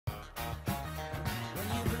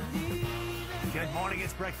Good morning,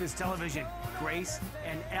 it's Breakfast Television. Grace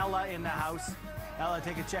and Ella in the house. Ella,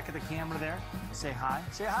 take a check at the camera there. Say hi.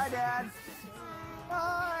 Say hi, Dad.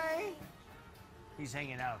 Hi. He's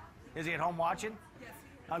hanging out. Is he at home watching? Yes.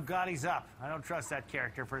 Oh, God, he's up. I don't trust that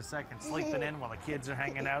character for a second. Sleeping in while the kids are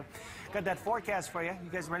hanging out. Got that forecast for you. You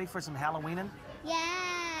guys ready for some Halloweening? Yeah.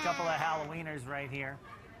 A couple of Halloweeners right here.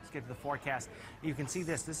 Let's get to the forecast. You can see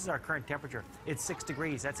this. This is our current temperature. It's 6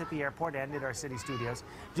 degrees. That's at the airport and at our city studios.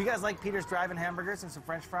 Do you guys like Peter's Drive-In hamburgers and some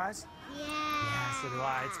French fries? Yeah. Yeah, so do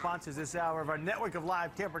I. It sponsors this hour of our network of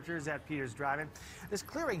live temperatures at Peter's Drive-In. There's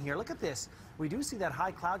clearing here. Look at this. We do see that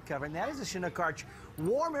high cloud cover, and that is a Chinook arch.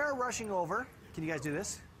 Warm air rushing over. Can you guys do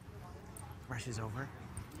this? Rushes over.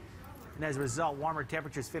 And as a result, warmer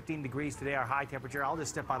temperatures, 15 degrees today, our high temperature. I'll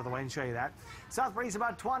just step out of the way and show you that. South breeze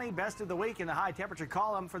about 20, best of the week in the high temperature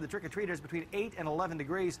column for the trick-or-treaters between 8 and 11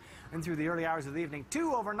 degrees and through the early hours of the evening.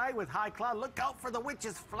 2 overnight with high cloud. Look out for the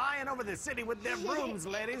witches flying over the city with their brooms,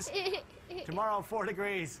 ladies. Tomorrow, 4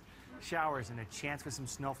 degrees. Showers and a chance for some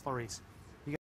snow flurries.